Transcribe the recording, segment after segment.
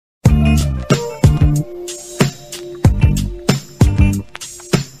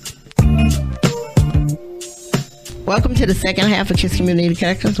to the second half of Kids Community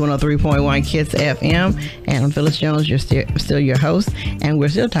Connections, 103.1 Kids FM. And I'm Phyllis Jones, you're still your host, and we're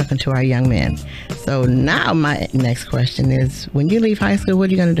still talking to our young men. So now my next question is, when you leave high school, what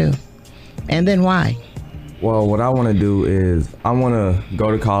are you going to do? And then why? Well, what I want to do is I want to go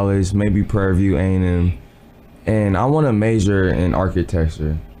to college, maybe Prairie View, A&M, and I want to major in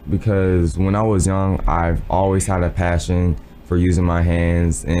architecture because when I was young, I've always had a passion for using my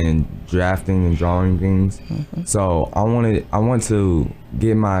hands and drafting and drawing things. Mm-hmm. So I want to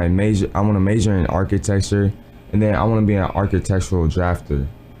get my major. I want to major in architecture, and then I want to be an architectural drafter,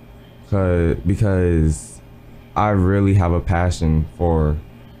 because I really have a passion for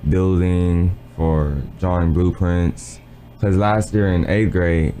building, for drawing blueprints. Because last year in 8th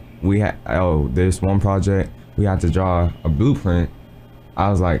grade, we had this one project we had to draw a blueprint. I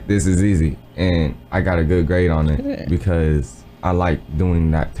was like, this is easy, and I got a good grade on it because I like doing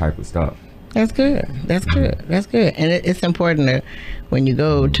that type of stuff. That's good. That's good. That's good. And it's important that when you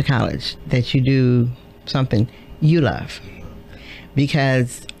go to college that you do something you love,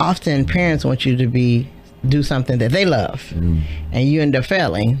 because often parents want you to do something that they love, and you end up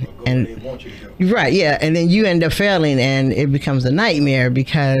failing. And right, yeah, and then you end up failing, and it becomes a nightmare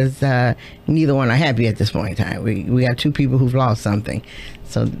because neither one are happy at this point in time. We got two people who've lost something,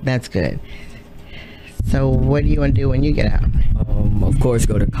 so that's good. So what do you want to do when you get out? Of course,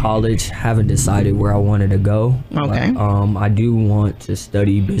 go to college. Haven't decided where I wanted to go. Okay. But, I do want to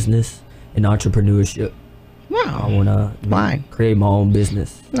study business and entrepreneurship. Wow. I want to create my own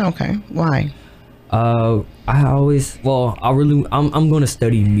business. Okay. Why? I'm going to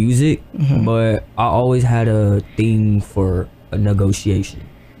study music, but I always had a thing for a negotiation.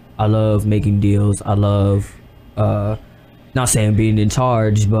 I love making deals. I love, not saying being in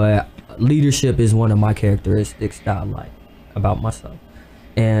charge, but leadership is one of my characteristics that I like about myself,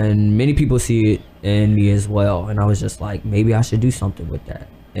 and many people see it in me as well. And I was just like, maybe I should do something with that.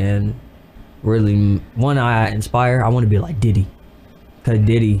 And really, when I inspire, I want to be like Diddy, because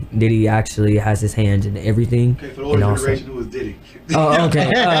Diddy actually has his hands in everything. Okay, for the older generation, who was Diddy? Oh,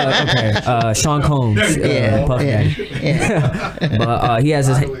 okay. Sean Combs, Puff Daddy. Yeah. But he has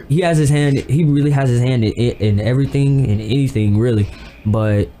his hand. He really has his hand in everything, in anything really.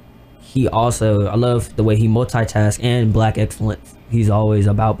 But he also, I love the way he multitasks and black excellence. He's always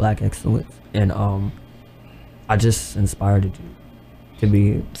about black excellence, and I just inspired to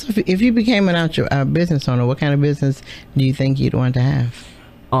be. So if you became a business owner, what kind of business do you think you'd want to have?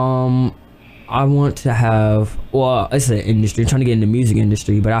 I want to have, well, it's an industry, I'm trying to get in the music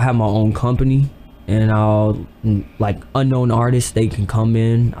industry, but I'll have my own company, and I'll, like, unknown artists, they can come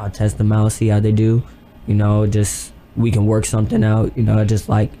in, I'll test them out, see how they do, just we can work something out. I just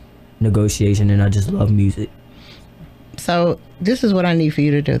like negotiation, and I just love music. So this is what I need for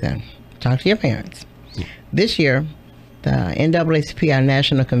you to do then. Talk to your parents. This year, the NAACP, our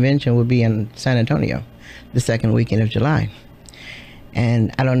national convention, will be in San Antonio the second weekend of July.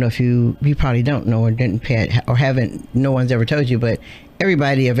 And I don't know if you probably don't know or didn't pay it, or haven't, no one's ever told you, but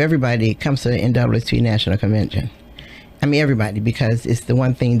everybody comes to the NAACP national convention. I mean everybody, because it's the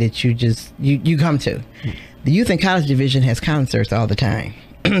one thing that you come to. The Youth and College Division has concerts all the time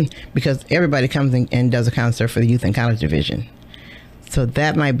because everybody comes in and does a concert for the Youth and College Division. So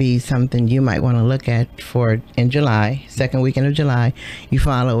that might be something you might want to look at for in July, second weekend of July. You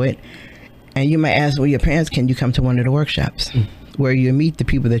follow it, and you might ask, well, your parents, can you come to one of the workshops where you meet the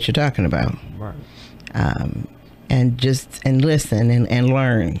people that you're talking about? Right. And listen and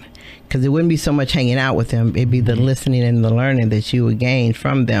learn, because it wouldn't be so much hanging out with them. It'd be the listening and the learning that you would gain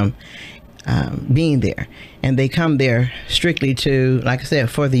from them being there. And they come there strictly to, like I said,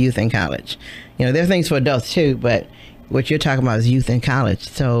 for the youth and college. There are things for adults too, but what you're talking about is youth and college.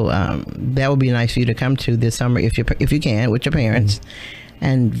 So that would be nice for you to come to this summer if you can, with your parents,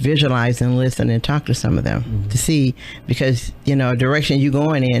 and visualize and listen and talk to some of them to see, because direction you're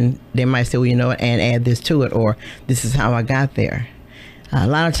going in, they might say, well, and add this to it, or this is how I got there. A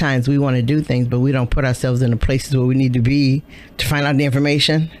lot of times we want to do things, but we don't put ourselves in the places where we need to be to find out the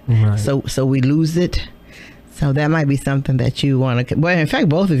information. Right. So we lose it. So that might be something that you want to, well, in fact,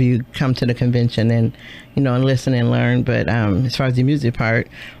 both of you come to the convention and, and listen and learn. But as far as the music part,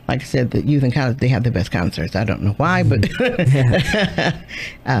 like I said, the youth and college, they have the best concerts. I don't know why, but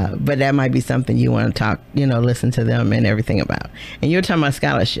but that might be something you want to talk, listen to them and everything about. And you're talking about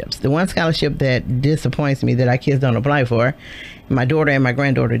scholarships. The one scholarship that disappoints me that our kids don't apply for, my daughter and my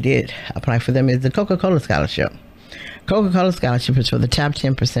granddaughter did apply for them, is the Coca-Cola scholarship. Coca-Cola scholarship is for the top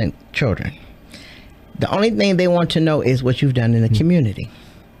 10% children. The only thing they want to know is what you've done in the community.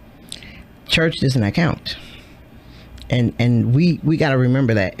 Church does not count. and we got to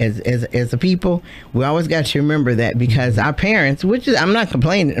remember that as a people, we always got to remember that, because our parents, which is, I'm not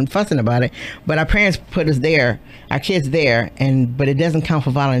complaining and fussing about it, but our parents put us there, our kids there, but it doesn't count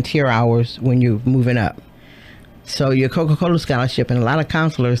for volunteer hours when you're moving up. So your Coca-Cola scholarship, and a lot of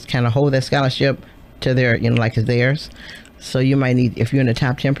counselors kind of hold that scholarship to their, like it's theirs. So you might need, if you're in the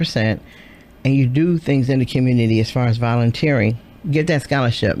top 10% and you do things in the community as far as volunteering, get that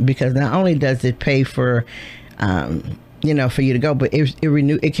scholarship, because not only does it pay for for you to go, but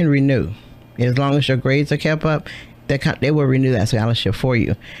it can renew. As long as your grades are kept up, they will renew that scholarship for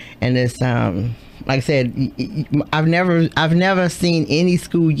you. And it's like I said, I've never seen any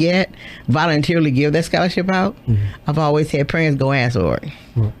school yet voluntarily give that scholarship out. I've always had parents go ask for it.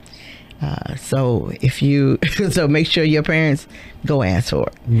 So if you so make sure your parents go ask for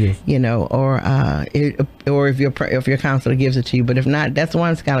it. Yes. Or if your counselor gives it to you. But if not, that's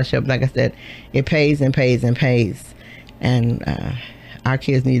one scholarship. Like I said, it pays and pays and pays, and our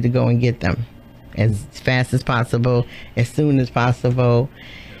kids need to go and get them as fast as possible, as soon as possible,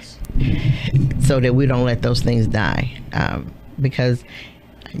 so that we don't let those things die. Because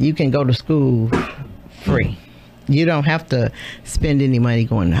you can go to school free. You don't have to spend any money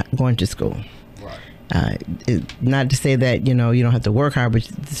going to school. Not to say that you don't have to work hard, but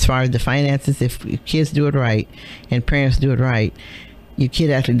as far as the finances, if kids do it right and parents do it right, your kid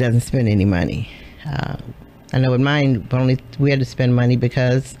actually doesn't spend any money. I know with mine, we had to spend money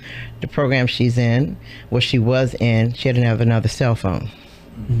because the program she's in, she was in, she didn't have another cell phone.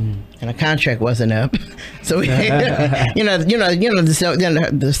 And a contract wasn't up, so we had, the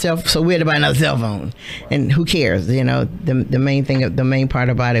cell. So we had to buy another cell phone, and who cares? The main part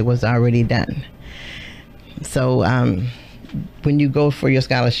about it was already done. So when you go for your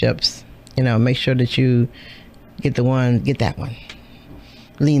scholarships, make sure that you get that one,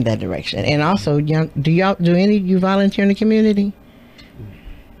 lean that direction. And also, do any of you volunteer in the community?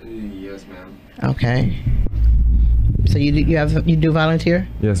 Yes, ma'am. Okay. So you do volunteer?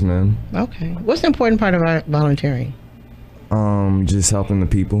 Yes, ma'am. Okay. What's the important part of volunteering? Just helping the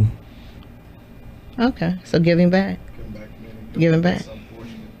people. Okay. So giving back. Giving back. That's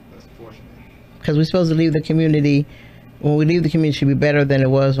unfortunate. That's unfortunate. Because we're supposed to leave the community. When we leave the community, it should be better than it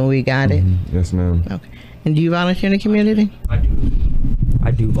was when we got it. Yes, ma'am. Okay. And do you volunteer in the community? I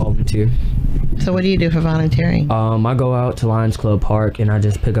do volunteer. So what do you do for volunteering? I go out to Lions Club Park and I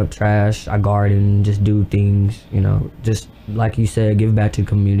just pick up trash. I garden, just do things, just like you said, give back to the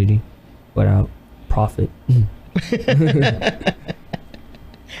community without profit.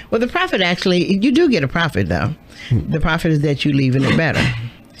 Well, the profit actually, you do get a profit though. The profit is that you leaving it better.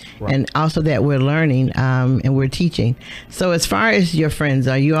 Right. And also that we're learning and we're teaching. So as far as your friends,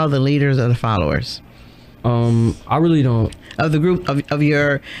 are you all the leaders or the followers? I really don't. Of the group of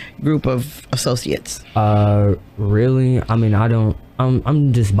your group of associates. Really? I mean, I don't.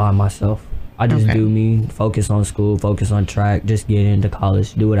 I'm just by myself. I just do me. Focus on school. Focus on track. Just get into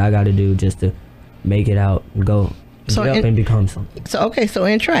college. Do what I got to do just to make it out. Go. So get up and become something. So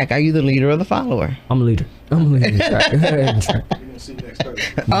in track, are you the leader or the follower? I'm a leader. I'm a leader in track. In track.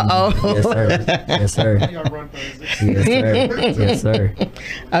 Uh-oh. Yes, sir. Yes, sir. Yes, sir.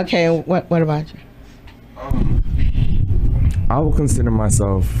 Okay. What about you? I would consider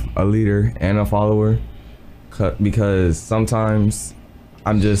myself a leader and a follower, because sometimes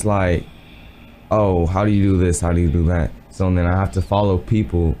I'm just like, oh, how do you do this? How do you do that? So then I have to follow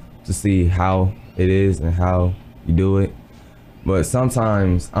people to see how it is and how you do it. But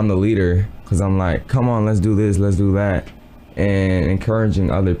sometimes I'm the leader because I'm like, come on, let's do this, let's do that, and encouraging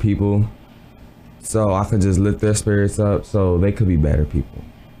other people so I could just lift their spirits up so they could be better people.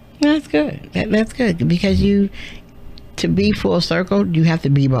 That's good. That's good, because to be full circle, you have to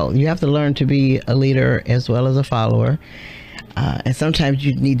be both. You have to learn to be a leader as well as a follower. And sometimes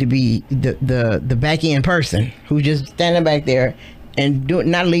you need to be the back end person who's just standing back there and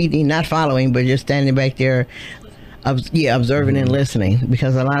not leading, not following, but just standing back there, observing and listening.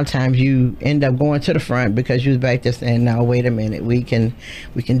 Because a lot of times you end up going to the front because you was back there saying, "Now wait a minute, we can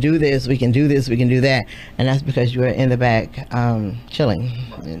do this, we can do this, we can do that," and that's because you are in the back chilling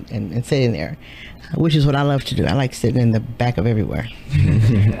and sitting there. Which is what I love to do. I like sitting in the back of everywhere.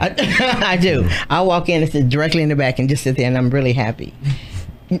 I do. I'll walk in and sit directly in the back and just sit there, and I'm really happy.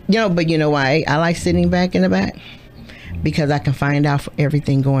 But you know why I like sitting back in the back? Because I can find out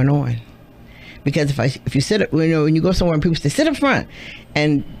everything going on. Because if you sit up, when you go somewhere and people say, sit up front,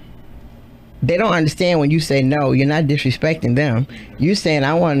 and they don't understand when you say no, you're not disrespecting them. You're saying,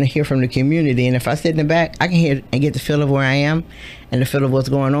 I want to hear from the community. And if I sit in the back, I can hear and get the feel of where I am and the feel of what's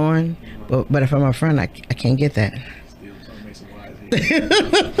going on. But if I'm up front, I can't get that.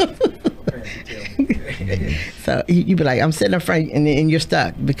 So you be like, I'm sitting up front, and you're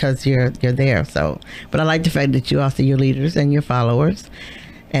stuck because you're there. So, but I like the fact that you also your leaders and your followers.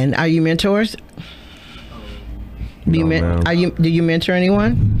 And are you mentors? Do you mentor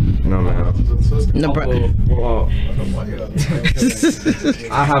anyone? No, man. No, Well,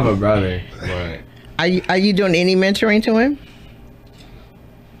 I have a brother, but are you doing any mentoring to him?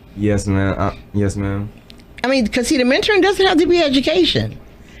 yes, man. Yes, ma'am. I mean, because see, the mentoring doesn't have to be education.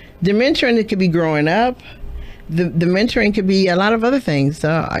 The mentoring, it could be growing up. The mentoring could be a lot of other things.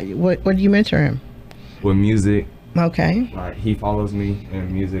 So what do you mentor him? With music. Okay. Like, he follows me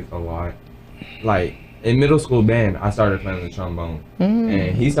in music a lot. Like, in middle school band, I started playing the trombone.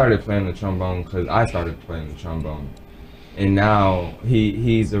 And he started playing the trombone because I started playing the trombone. And now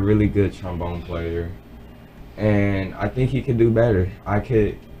he's a really good trombone player. And I think he could do better. I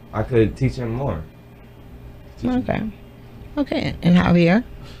could teach him more. Okay. And Javier?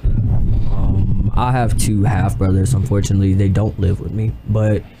 I have 2 half brothers. Unfortunately, they don't live with me.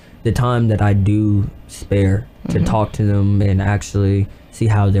 But the time that I do spare to talk to them and actually see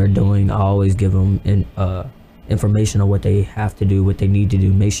how they're doing, I always give them information on what they have to do, what they need to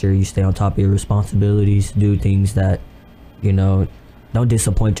do. Make sure you stay on top of your responsibilities. Do things that, don't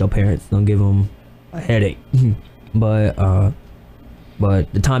disappoint your parents. Don't give them a headache. But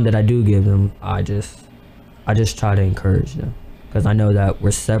the time that I do give them, I just try to encourage them, because I know that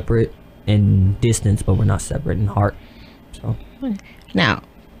we're separate in distance, but we're not separate in heart. So now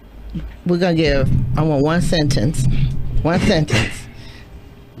we're gonna I want one sentence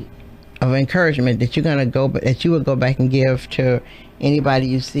of encouragement that you would go back and give to anybody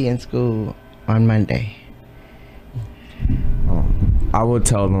you see in school on Monday. I would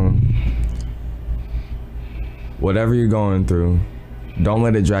tell them, whatever you're going through, don't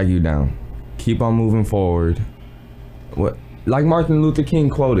let it drag you down. Keep on moving forward. Like Martin Luther King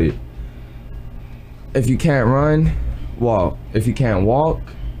quoted, if you can't run, walk. If you can't walk,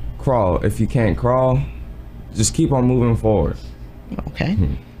 crawl. If you can't crawl, just keep on moving forward. Okay.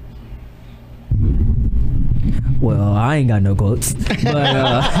 Well, I ain't got no quotes, but you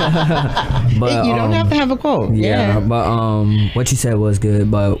don't have to have a quote. Yeah, but what you said was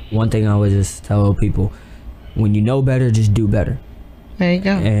good. But one thing I would just tell people, when you know better, just do better. There you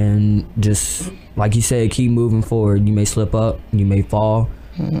go. And just like you said, keep moving forward. You may slip up, you may fall.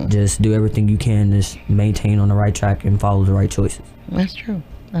 Just do everything you can to maintain on the right track and follow the right choices. That's true.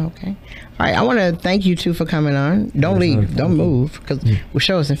 Okay. All right. I want to thank you 2 for coming on. Don't leave. Don't move, because the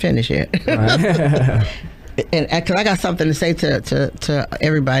show isn't finished yet. And because I got something to say to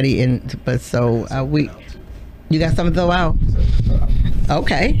everybody, you got something to throw out.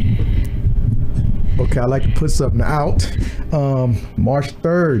 Okay. Okay, I'd like to put something out. March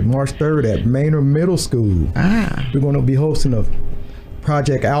 3rd at Maynard Middle School. We're going to be hosting a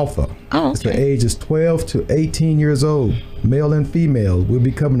Project Alpha. Oh, okay. It's for ages 12 to 18 years old, male and female. We'll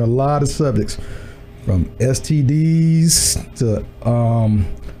be covering a lot of subjects, from STDs to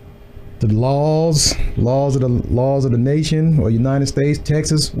the laws of the nation or United States,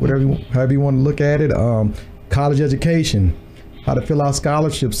 Texas, however you want to look at it. College education, how to fill out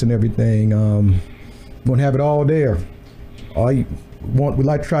scholarships and everything. We're gonna have it all there. We'd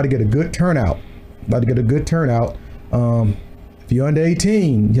like to try to get a good turnout. If you're under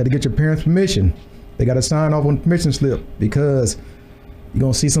 18, you have to get your parents' permission. They got to sign off on the permission slip, because you're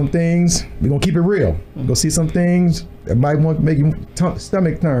gonna see some things. We're gonna keep it real. You're gonna see some things that might want to make your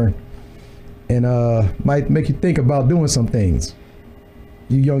stomach turn, and might make you think about doing some things.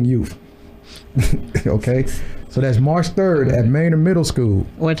 You young youth. Okay, so that's March 3rd at Maynard Middle School.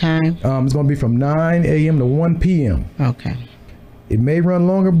 What time? It's gonna be from 9 a.m. to 1 p.m. Okay. It may run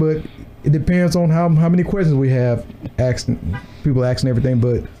longer, but it depends on how many questions we have, people asking everything,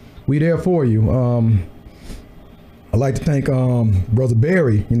 but we there for you. I'd like to thank Brother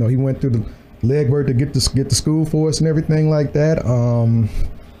Barry. He went through the legwork to get to school for us and everything like that.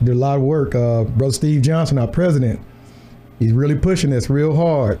 Did a lot of work. Brother Steve Johnson, our president, he's really pushing this real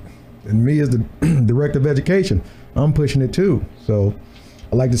hard. And me as the director of education, I'm pushing it too. So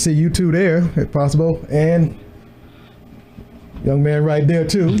I'd like to see you 2 there if possible. And young man right there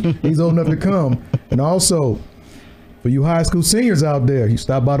too. He's old enough to come. And also, for you high school seniors out there, you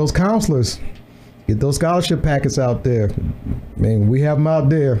stop by those counselors, get those scholarship packets out there. Man, we have them out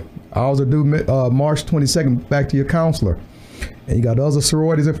there. Ours are due March 22nd, back to your counselor. And you got other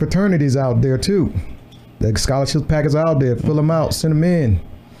sororities and fraternities out there too. The scholarship packets out there, fill them out, send them in.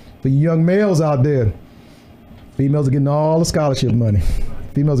 For you young males out there, females are getting all the scholarship money.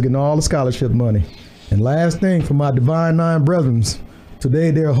 And last thing, for my Divine Nine brethren,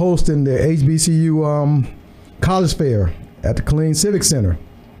 today they're hosting their HBCU college fair at the Killeen Civic Center.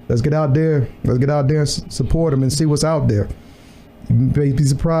 Let's get out there. Let's get out there and support them and see what's out there. You may be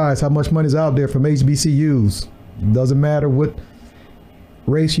surprised how much money is out there from HBCUs. Doesn't matter what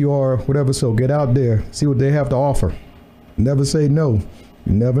race you are, whatever. So get out there, see what they have to offer. Never say no.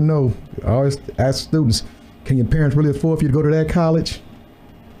 You never know. I always ask students, can your parents really afford for you to go to that college?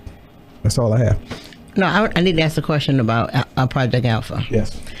 That's all I have. No, I need to ask a question about Project Alpha.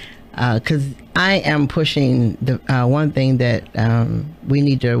 Yes. Because I am pushing the one thing that we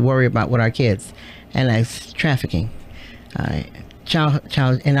need to worry about with our kids, and that's trafficking.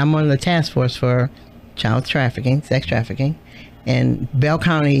 Child, and I'm on the task force for child trafficking, sex trafficking, and Bell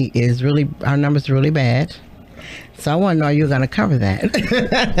County is really, our numbers are really bad. So I want to know, are you going to cover that?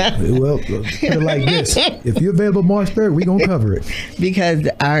 Well, put it like this. If you're available March 3rd, we're going to cover it. Because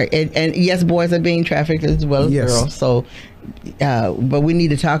and yes, boys are being trafficked as well as girls. So, but we need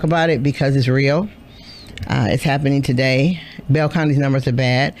to talk about it because it's real. It's happening today. Bell County's numbers are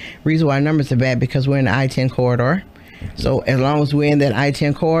bad. Reason why our numbers are bad, because we're in the I-10 corridor. So as long as we're in that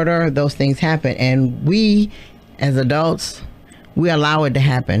I-10 corridor, those things happen. And we, as adults, we allow it to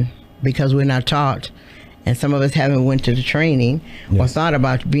happen because we're not taught. And some of us haven't went to the training or thought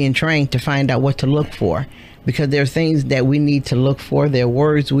about being trained to find out what to look for, because there are things that we need to look for. There are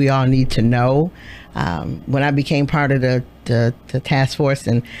words we all need to know. When I became part of the task force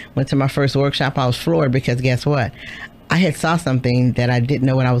and went to my first workshop, I was floored because guess what? I had saw something that I didn't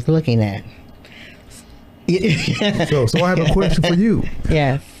know what I was looking at. So I have a question for you.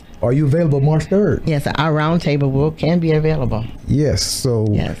 Yes. Are you available March 3rd? Yes, our roundtable can be available. Yes. So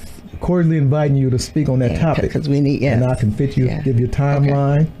yes. Cordially inviting you to speak on that topic, because we need, and I can fit you, give you a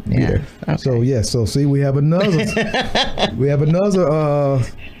timeline. Okay. Okay. So yes, so see, we have another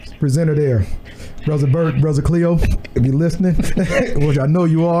presenter there, Brother Bert, Brother Cleo, if you're listening, which I know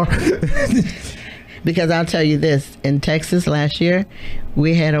you are. Because I'll tell you this: in Texas last year,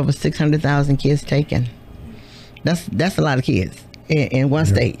 we had over 600,000 kids taken. That's a lot of kids in one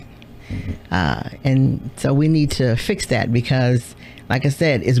state, and so we need to fix that because, like I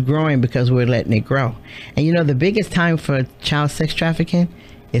said, it's growing because we're letting it grow. And you know, the biggest time for child sex trafficking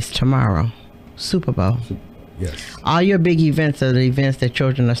is tomorrow, Super Bowl. Yes. All your big events are the events that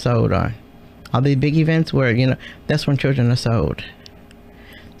children are sold on. All the big events where, you know, that's when children are sold.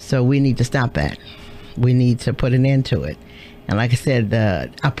 So we need to stop that. We need to put an end to it. And like I said,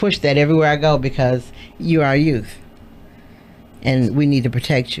 I push that everywhere I go because you are our youth. And we need to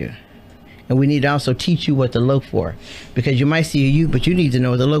protect you. And we need to also teach you what to look for, because you might see a youth, but you need to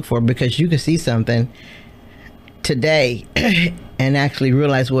know what to look for, because you can see something today and actually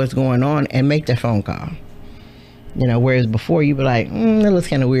realize what's going on and make that phone call. You know, whereas before you'd be like, that looks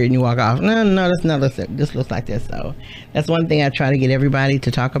kind of weird, and you walk off. No, that's not. This looks like this. So that's one thing I try to get everybody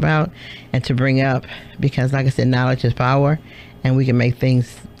to talk about and to bring up, because like I said, knowledge is power, and we can make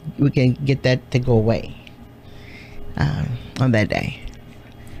things, we can get that to go away on that day.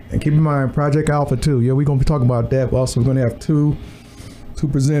 And keep in mind, Project Alpha too. Yeah, we're gonna be talking about that. We're also gonna have two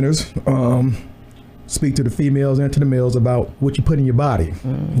presenters speak to the females and to the males about what you put in your body.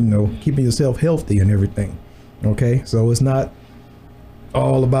 You know, keeping yourself healthy and everything. Okay, so it's not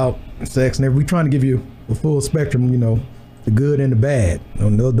all about sex and everything. We're trying to give you a full spectrum. You know, the good and the bad. You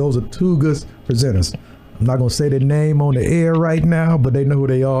know, those are two good presenters. I'm not gonna say their name on the air right now, but they know who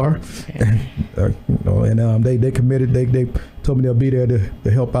they are. You know, and they committed. They told me they'll be there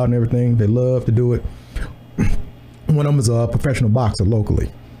to help out and everything. They love to do it. One of them is a professional boxer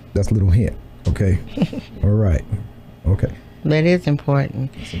locally. That's a little hint. Okay. All right. Okay. That is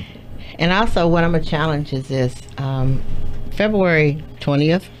important. And also, what I'm gonna challenge is this: February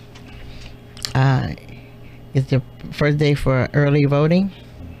 20th is the first day for early voting.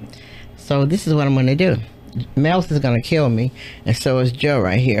 So this is what I'm gonna do. Mel's is gonna kill me, and so is Joe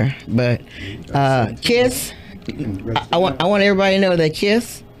right here. But KISS, I want everybody to know that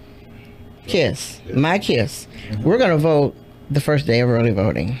KISS, my KISS, we're gonna vote the first day of early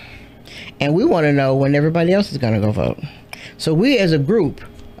voting, and we want to know when everybody else is gonna go vote. So we, as a group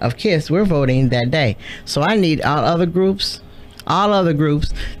of KISS, we're voting that day. So I need all other groups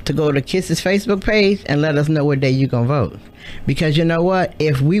to go to KISS's Facebook page and let us know what day you're gonna vote. Because you know what?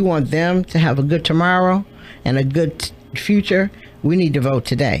 If we want them to have a good tomorrow and a good future, we need to vote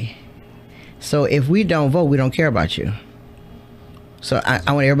today. So if we don't vote, we don't care about you. So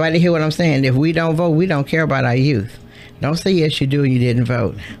I want everybody to hear what I'm saying. If we don't vote, we don't care about our youth. Don't say yes you do and you didn't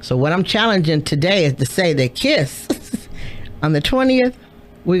vote. So what I'm challenging today is to say that KISS on the 20th,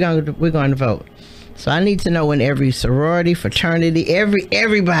 we're going to vote. So I need to know when every sorority, fraternity,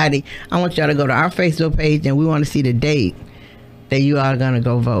 everybody, I want y'all to go to our Facebook page, and we want to see the date that you are going to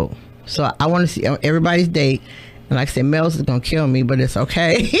go vote. So I want to see everybody's date, And like I said, Mel's is gonna kill me, but it's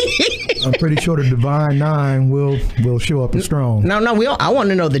okay. I'm pretty sure the Divine Nine will show up strong. No, I want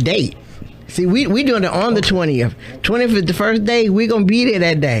to know the date. See, we doing it on the 20th. 20th is the first day. We gonna be there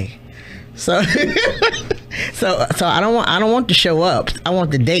that day. So, so I don't want to show up. I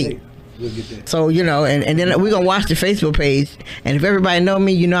want the date. So, you know, and then we're going to watch the Facebook page. And if everybody know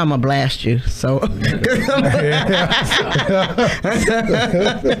me, you know I'm going to blast you. So,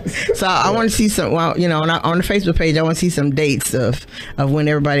 so I want to see some, well, you know, on the Facebook page, I want to see some dates of when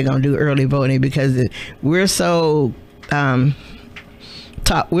everybody going to do early voting, because we're so,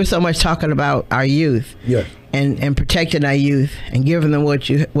 we're so much talking about our youth. Yeah. And protecting our youth and giving them what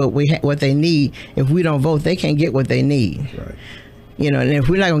they need. If we don't vote, they can't get what they need. Right. You know, and if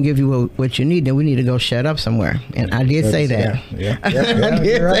we're not gonna give you what you need, then we need to go shut up somewhere. And I did say that. Yeah.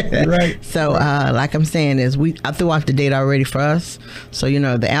 You're right. So, like I'm saying, I threw out the date already for us. So, you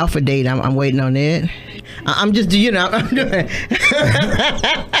know, the alpha date, I'm waiting on it. I'm just, you know,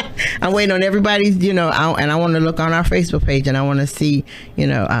 I'm waiting on everybody's, you know, and I want to look on our Facebook page, and I want to see, you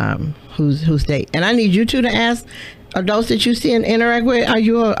know, whose date. And I need you two to ask adults that you see and interact with, are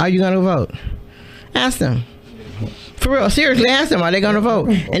you going to vote? Ask them. For real, seriously, ask them, are they going to vote?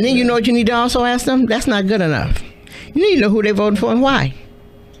 And then you know what you need to also ask them? That's not good enough. You need to know who they voted for and why.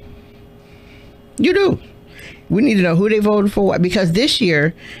 You do. We need to know who they voted for, because this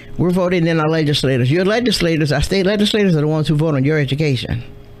year we're voting in our legislators. Your legislators, our state legislators, are the ones who vote on your education.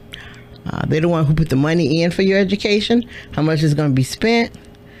 They're the ones who put the money in for your education, how much is going to be spent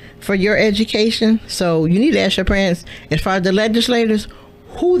for your education. So you need to ask your parents, as far as the legislators,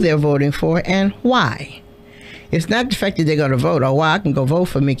 who they're voting for and why. It's not the fact that they're going to vote, or why I can go vote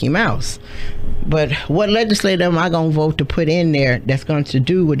for Mickey Mouse. But what legislator am I going to vote to put in there that's going to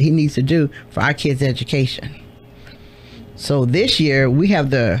do what he needs to do for our kids' education? So this year, we have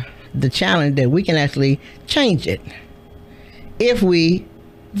the challenge that we can actually change it if we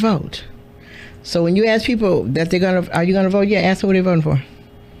vote. So when you ask people that are you going to vote? Yeah, ask them what they're voting for.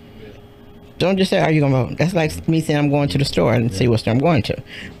 Don't just say, are you going to vote? That's like me saying I'm going to the store and see what store I'm going to.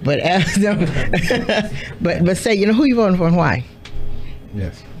 But ask them, but say, you know, who you voting for and why?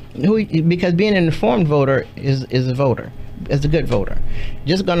 Yes. Because being an informed voter is a voter, is a good voter.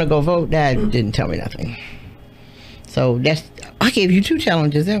 Just going to go vote, that didn't tell me nothing. So I gave you 2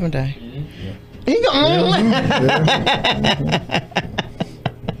 challenges, haven't I? Think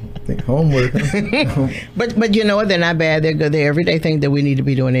homework. Huh? But you know what? They're not bad. They're good. They're everyday things that we need to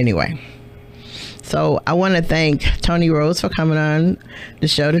be doing anyway. So I want to thank Tony Rose for coming on the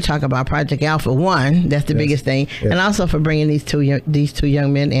show to talk about Project Alpha 1. That's the biggest thing. Yes. And also for bringing these two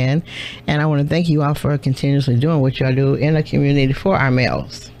young men in. And I want to thank you all for continuously doing what y'all do in the community for our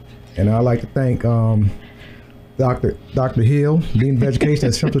males. And I'd like to thank Dr. Hill, Dean of Education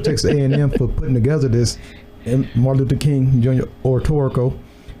at Central Texas A&M, for putting together this Martin Luther King Jr. Oratorical.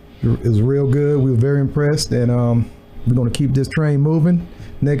 It was real good. We were very impressed, and we're going to keep this train moving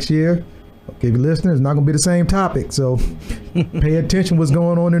next year. Okay, if you're listening, it's not going to be the same topic, so pay attention what's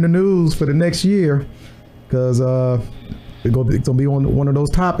going on in the news for the next year, because it's going to be on one of those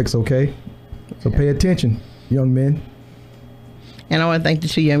topics, okay? So pay attention, young men. And I want to thank the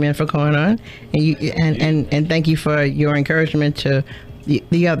 2 young men for coming on, and thank you for your encouragement to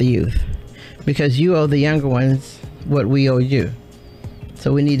the other youth, because you owe the younger ones what we owe you.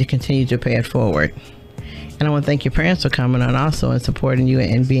 So we need to continue to pay it forward. And I want to thank your parents for coming on also and supporting you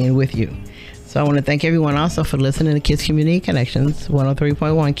and being with you. So I want to thank everyone also for listening to Kids Community Connections,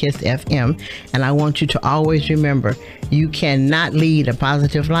 103.1 Kids FM. And I want you to always remember, you cannot lead a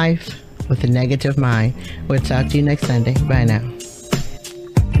positive life with a negative mind. We'll talk to you next Sunday. Bye now.